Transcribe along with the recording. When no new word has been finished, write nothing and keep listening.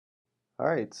All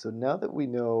right, so now that we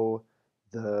know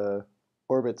the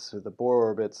orbits or the Bohr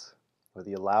orbits or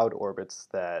the allowed orbits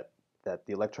that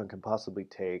the electron can possibly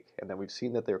take, and that we've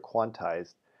seen that they're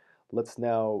quantized, let's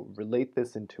now relate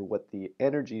this into what the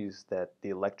energies that the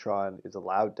electron is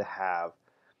allowed to have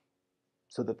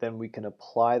so that then we can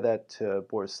apply that to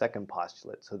Bohr's second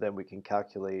postulate. So then we can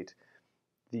calculate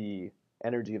the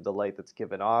energy of the light that's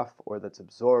given off or that's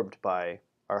absorbed by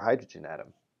our hydrogen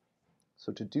atom.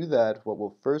 So to do that, what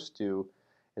we'll first do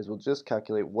is we'll just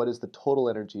calculate what is the total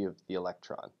energy of the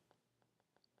electron.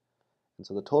 And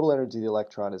so the total energy of the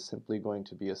electron is simply going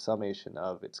to be a summation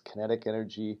of its kinetic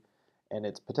energy and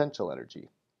its potential energy.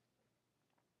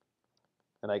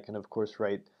 And I can, of course,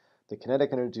 write the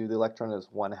kinetic energy of the electron as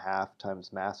 1/2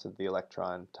 times mass of the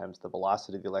electron times the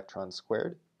velocity of the electron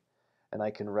squared. And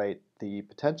I can write the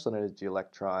potential energy of the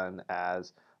electron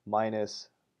as minus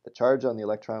the charge on the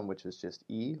electron, which is just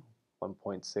E,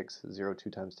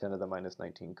 1.602 times 10 to the minus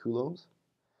 19 coulombs,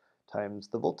 times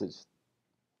the voltage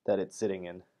that it's sitting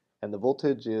in. And the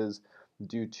voltage is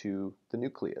due to the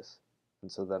nucleus.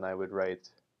 And so then I would write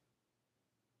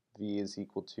V is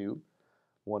equal to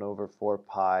 1 over 4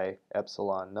 pi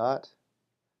epsilon naught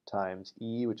times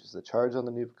E, which is the charge on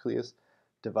the nucleus,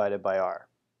 divided by R.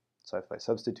 So if I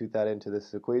substitute that into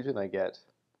this equation, I get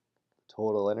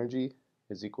total energy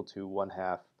is equal to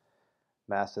 1/2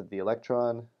 mass of the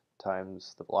electron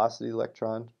times the velocity of the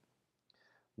electron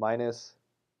minus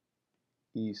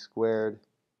E squared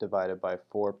divided by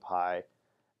 4 pi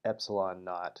epsilon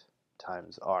naught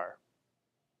times R.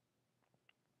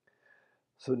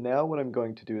 So now what I'm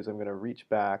going to do is I'm going to reach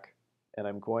back and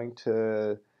I'm going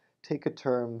to take a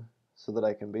term so that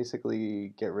I can basically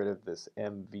get rid of this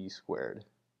mv squared,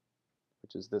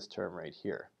 which is this term right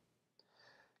here.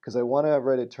 Because I want to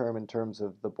write a term in terms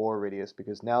of the Bohr radius,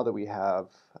 because now that we have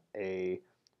a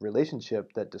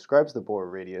relationship that describes the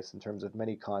Bohr radius in terms of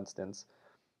many constants,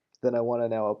 then I want to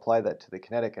now apply that to the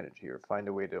kinetic energy, or find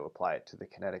a way to apply it to the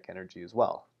kinetic energy as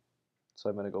well. So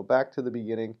I'm going to go back to the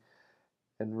beginning,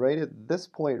 and right at this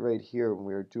point right here, when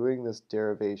we were doing this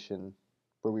derivation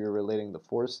where we were relating the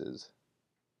forces,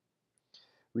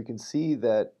 we can see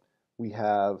that we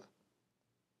have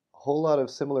a whole lot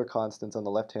of similar constants on the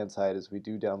left-hand side as we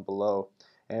do down below,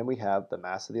 and we have the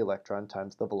mass of the electron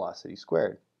times the velocity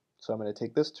squared. So I'm going to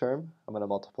take this term, I'm going to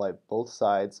multiply both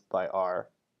sides by r,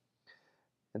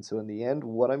 and so in the end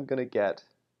what I'm going to get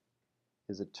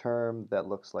is a term that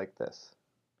looks like this.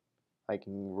 I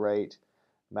can write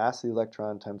mass of the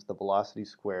electron times the velocity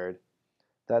squared,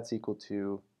 that's equal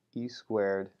to E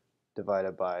squared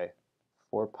divided by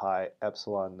 4 pi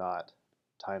epsilon naught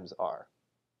times r.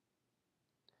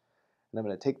 And I'm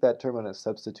going to take that term, I'm going to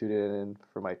substitute it in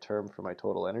for my term for my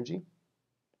total energy.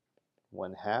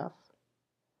 1/2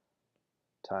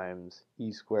 times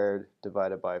E squared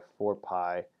divided by 4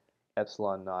 pi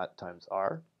epsilon naught times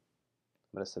r.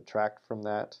 I'm going to subtract from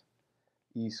that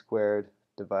E squared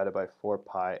divided by 4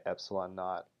 pi epsilon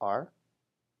naught r.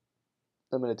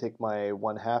 I'm going to take my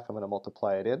 1/2, I'm going to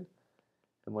multiply it in,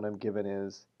 and what I'm given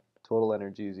is total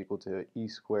energy is equal to E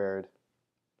squared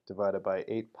divided by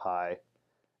 8 pi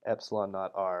epsilon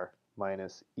naught r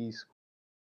minus E squared.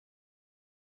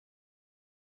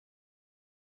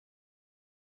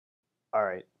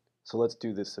 Alright, so let's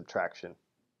do this subtraction.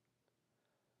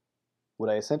 What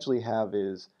I essentially have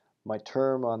is my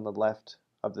term on the left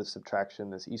of the subtraction,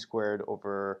 this E squared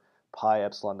over pi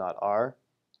epsilon naught r,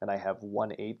 and I have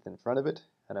 1/8 in front of it,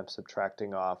 and I'm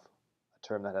subtracting off a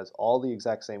term that has all the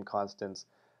exact same constants,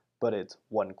 but it's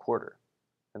 1/4.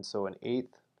 And so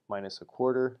 1/8 minus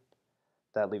 1/4,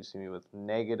 that leaves me with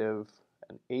negative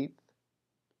 1/8,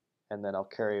 and then I'll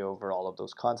carry over all of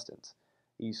those constants.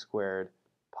 E squared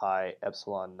pi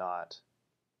epsilon naught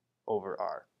over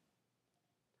r.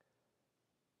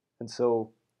 And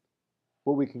so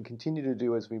what we can continue to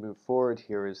do as we move forward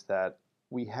here is that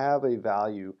we have a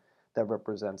value that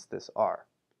represents this r.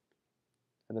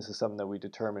 And this is something that we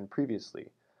determined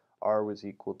previously. R was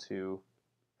equal to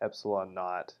epsilon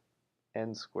naught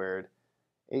n squared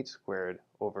h squared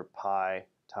over pi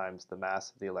times the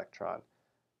mass of the electron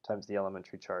times the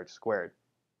elementary charge squared.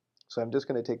 So I'm just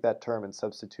going to take that term and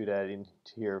substitute that in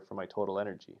here for my total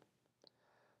energy.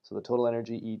 So the total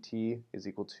energy ET is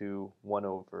equal to 1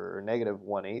 over negative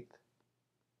 1/8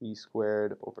 E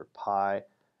squared over pi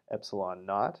epsilon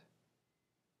naught.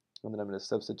 And then I'm going to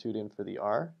substitute in for the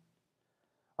R.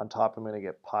 On top I'm going to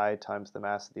get pi times the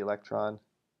mass of the electron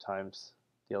times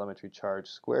the elementary charge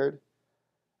squared.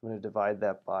 I'm going to divide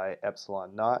that by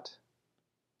epsilon naught,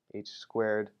 h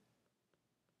squared,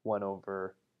 1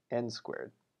 over n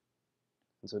squared.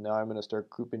 And so now I'm going to start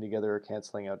grouping together or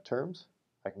canceling out terms.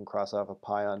 I can cross off a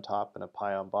pi on top and a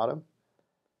pi on bottom.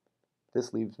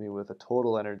 This leaves me with a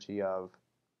total energy of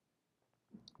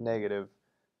negative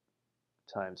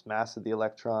times mass of the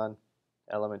electron,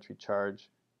 elementary charge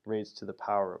raised to the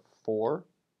power of 4.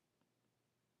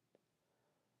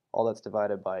 All that's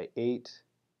divided by 8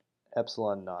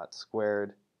 epsilon naught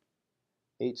squared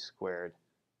h squared,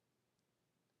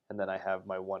 and then I have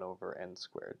my 1 over n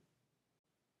squared.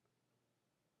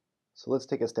 So let's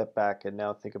take a step back and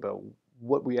now think about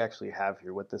what we actually have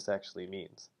here, what this actually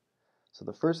means. So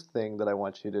the first thing that I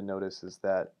want you to notice is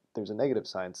that there's a negative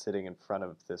sign sitting in front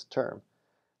of this term.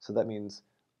 So that means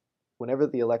whenever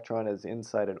the electron is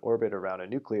inside an orbit around a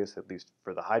nucleus, at least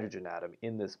for the hydrogen atom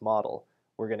in this model,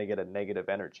 we're going to get a negative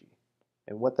energy.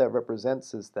 And what that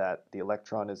represents is that the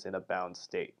electron is in a bound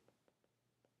state.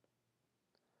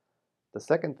 The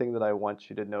second thing that I want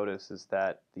you to notice is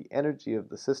that the energy of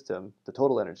the system, the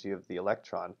total energy of the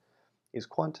electron, is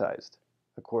quantized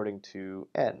according to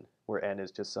n, where n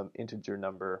is just some integer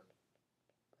number.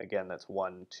 Again, that's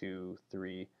 1, 2,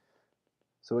 3.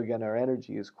 So again, our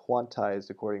energy is quantized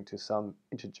according to some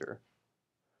integer.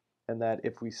 And that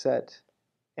if we set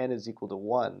n is equal to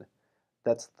 1,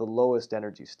 that's the lowest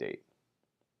energy state.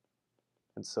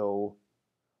 And so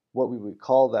what we would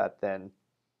call that then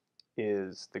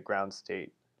is the ground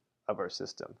state of our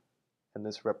system. And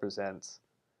this represents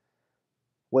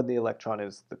when the electron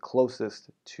is the closest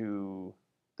to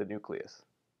the nucleus.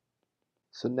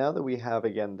 So now that we have,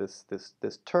 again, this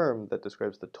term that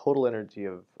describes the total energy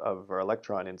of our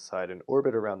electron inside an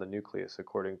orbit around the nucleus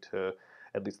according to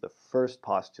at least the first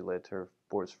postulate, or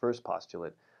Bohr's first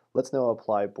postulate, let's now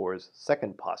apply Bohr's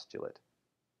second postulate.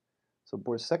 So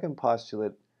Bohr's second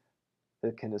postulate,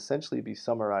 it can essentially be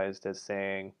summarized as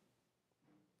saying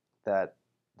that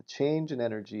the change in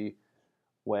energy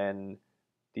when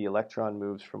the electron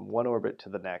moves from one orbit to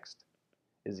the next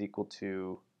is equal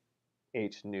to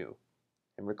h nu.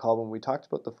 And recall when we talked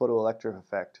about the photoelectric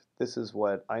effect, this is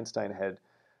what Einstein had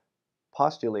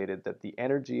postulated, that the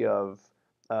energy of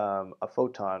a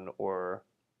photon, or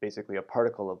basically a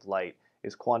particle of light,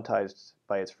 is quantized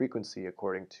by its frequency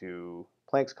according to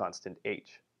Planck's constant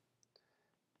h.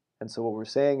 And so what we're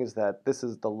saying is that this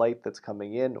is the light that's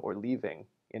coming in or leaving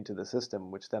into the system,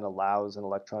 which then allows an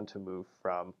electron to move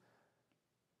from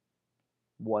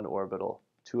one orbital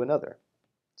to another.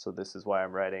 So this is why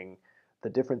I'm writing the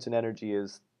difference in energy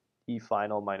is E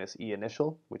final minus E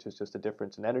initial, which is just a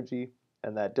difference in energy,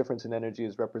 and that difference in energy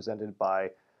is represented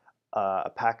by a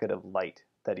packet of light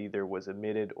that either was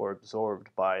emitted or absorbed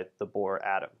by the Bohr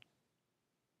atom.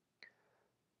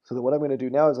 So that what I'm going to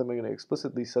do now is I'm going to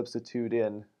explicitly substitute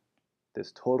in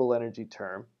this total energy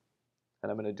term,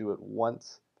 and I'm going to do it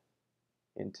once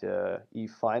into E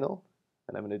final,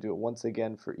 and I'm going to do it once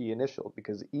again for E initial,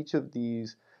 because each of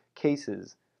these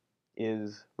cases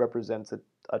represents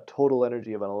a total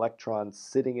energy of an electron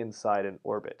sitting inside an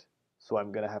orbit. So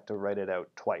I'm going to have to write it out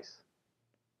twice.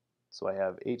 So I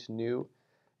have h nu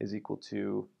is equal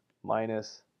to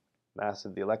minus mass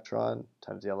of the electron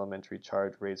times the elementary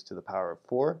charge raised to the power of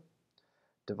 4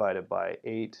 divided by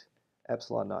 8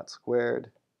 epsilon naught squared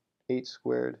h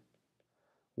squared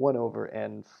 1 over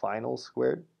n final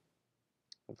squared.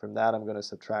 And from that I'm going to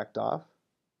subtract off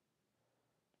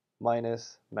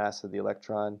minus mass of the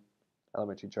electron,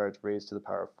 elementary charge raised to the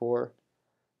power of 4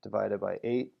 divided by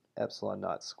 8 epsilon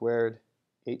naught squared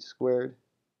h squared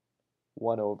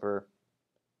 1 over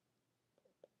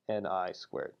ni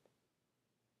squared.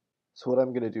 So what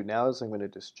I'm going to do now is I'm going to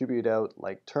distribute out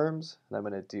like terms, and I'm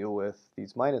going to deal with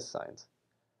these minus signs.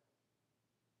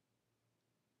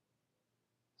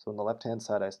 So on the left-hand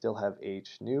side, I still have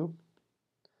h nu.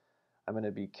 I'm going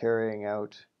to be carrying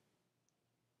out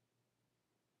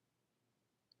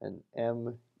an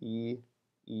me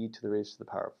e to the raised to the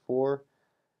power of 4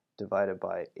 divided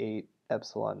by 8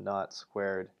 epsilon naught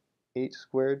squared h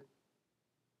squared.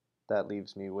 That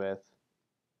leaves me with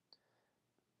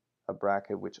a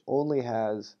bracket which only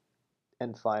has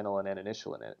n final and n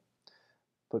initial in it.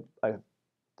 But I have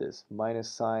this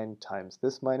minus sign times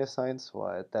this minus sign,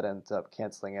 so that ends up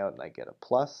canceling out and I get a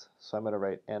plus. So I'm going to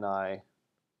write ni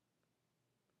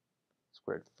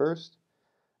squared first,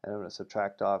 and I'm going to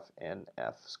subtract off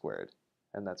nf squared.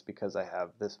 And that's because I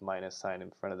have this minus sign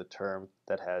in front of the term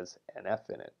that has nf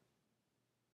in it.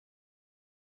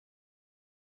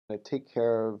 I'm going to take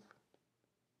care of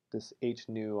this h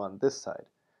nu on this side,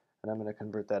 and I'm going to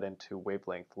convert that into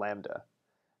wavelength lambda.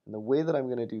 And the way that I'm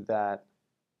going to do that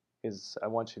is I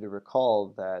want you to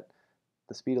recall that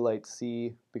the speed of light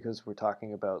c, because we're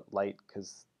talking about light,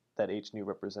 because that h nu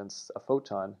represents a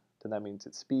photon, then that means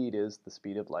its speed is the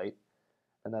speed of light,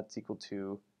 and that's equal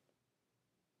to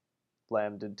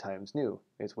lambda times nu,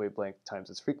 its wavelength times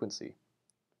its frequency.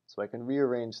 So I can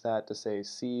rearrange that to say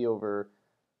c over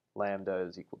lambda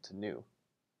is equal to nu.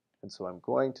 And so I'm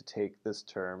going to take this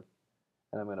term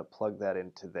and I'm going to plug that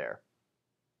into there.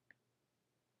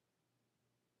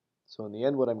 So in the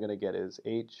end what I'm going to get is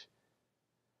h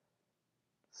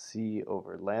c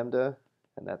over lambda,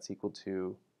 and that's equal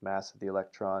to mass of the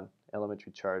electron,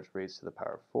 elementary charge raised to the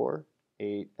power of 4,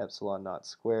 8 epsilon naught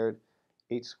squared,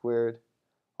 h squared,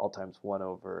 all times 1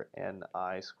 over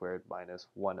ni squared minus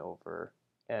 1 over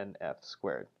nf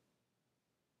squared.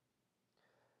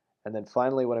 And then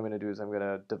finally what I'm going to do is I'm going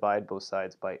to divide both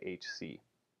sides by hc.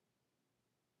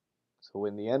 So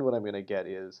in the end what I'm going to get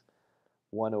is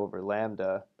 1 over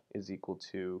lambda is equal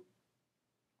to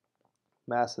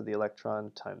mass of the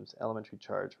electron times elementary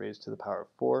charge raised to the power of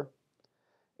 4,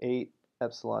 8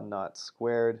 epsilon naught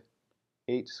squared,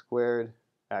 h squared,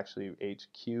 actually h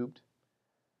cubed,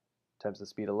 times the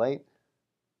speed of light,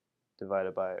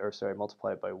 divided by,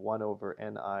 multiplied by 1 over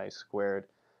ni squared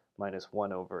minus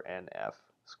 1 over nf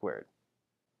squared.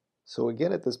 So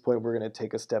again, at this point, we're going to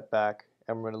take a step back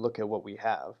and we're going to look at what we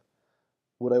have.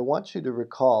 What I want you to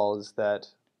recall is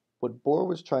that what Bohr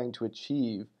was trying to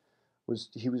achieve was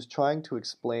he was trying to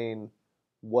explain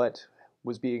what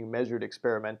was being measured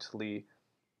experimentally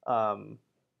as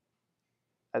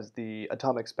the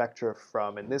atomic spectra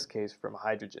from, in this case, from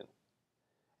hydrogen.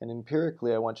 And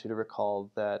empirically, I want you to recall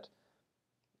that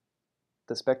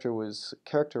the spectra was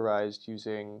characterized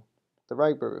using the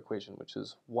Rydberg equation, which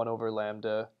is 1 over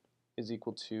lambda is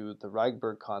equal to the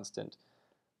Rydberg constant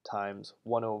times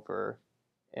 1 over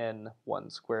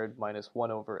n1 squared minus 1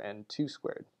 over n2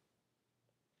 squared.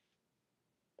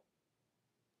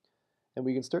 And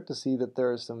we can start to see that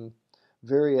there are some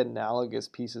very analogous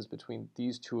pieces between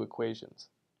these two equations.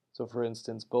 So for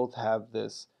instance, both have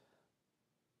this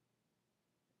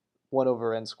 1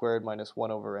 over n squared minus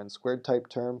 1 over n squared type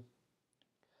term.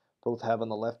 Both have on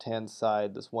the left-hand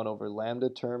side this 1 over lambda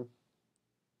term.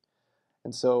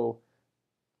 And so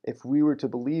if we were to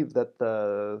believe that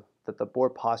the Bohr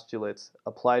postulates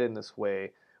applied in this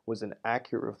way was an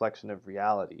accurate reflection of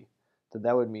reality, then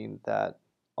that would mean that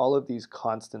all of these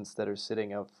constants that are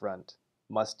sitting out front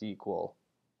must equal,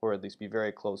 or at least be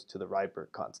very close to the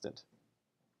Rydberg constant.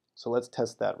 So let's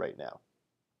test that right now.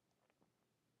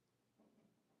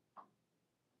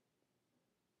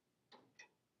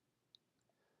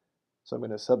 So I'm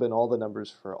going to sub in all the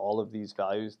numbers for all of these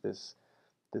values, this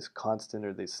constant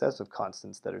or these sets of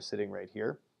constants that are sitting right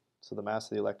here. So the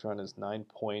mass of the electron is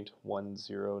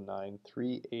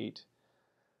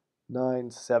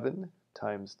 9.1093897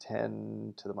 times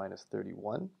 10 to the minus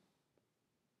 31.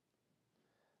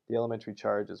 The elementary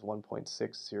charge is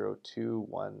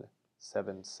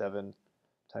 1.602177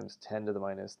 times 10 to the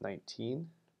minus 19, and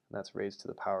that's raised to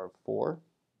the power of 4.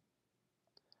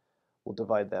 We'll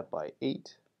divide that by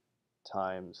 8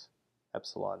 times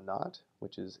epsilon naught,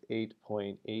 which is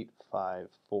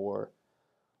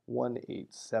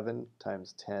 8.854187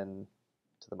 times 10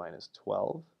 to the minus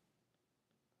 12,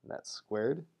 and that's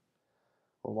squared.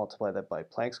 We'll multiply that by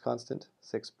Planck's constant,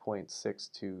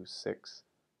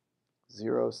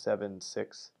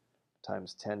 6.626076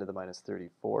 times 10 to the minus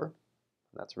 34,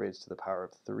 and that's raised to the power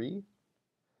of 3.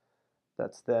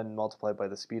 That's then multiplied by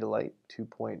the speed of light,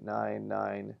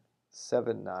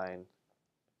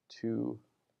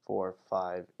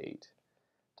 2.9979248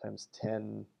 times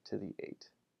 10 to the 8.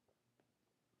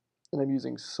 And I'm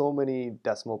using so many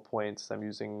decimal points. I'm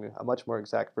using a much more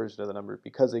exact version of the number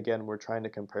because, again, we're trying to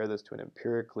compare this to an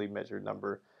empirically measured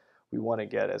number. We want to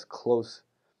get as close,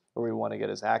 or we want to get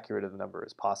as accurate of a number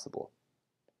as possible.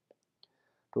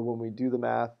 But when we do the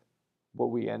math, what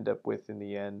we end up with in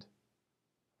the end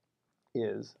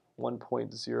is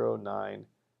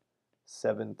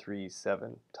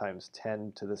 1.09737 times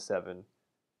 10 to the 7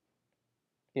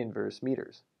 inverse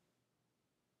meters.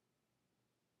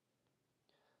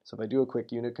 So if I do a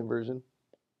quick unit conversion,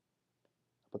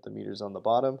 put the meters on the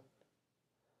bottom,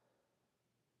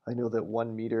 I know that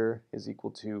 1 meter is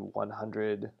equal to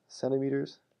 100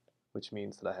 centimeters, which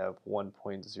means that I have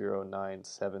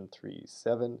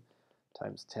 1.09737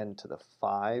 times 10 to the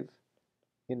 5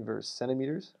 inverse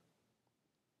centimeters.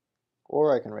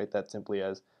 Or I can write that simply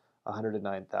as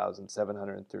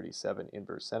 109,737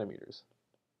 inverse centimeters.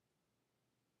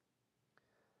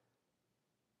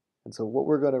 And so what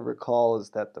we're going to recall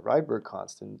is that the Rydberg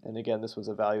constant, and again this was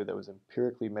a value that was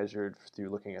empirically measured through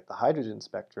looking at the hydrogen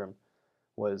spectrum,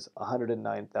 was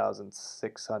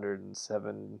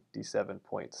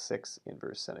 109,677.6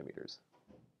 inverse centimeters.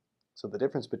 So the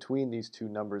difference between these two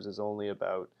numbers is only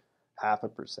about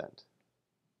 0.5%.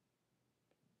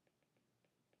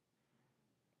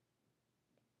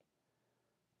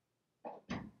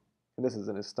 And this is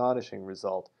an astonishing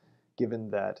result.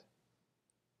 given that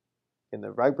in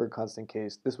the Rydberg constant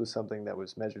case, this was something that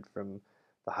was measured from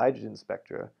the hydrogen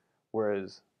spectra,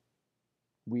 whereas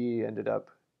we ended up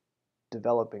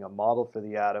developing a model for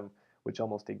the atom which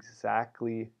almost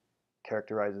exactly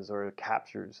characterizes or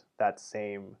captures that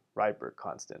same Rydberg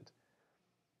constant.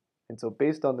 And so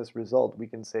based on this result, we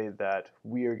can say that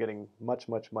we are getting much,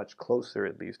 much, much closer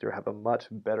at least, or have a much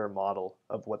better model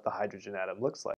of what the hydrogen atom looks like.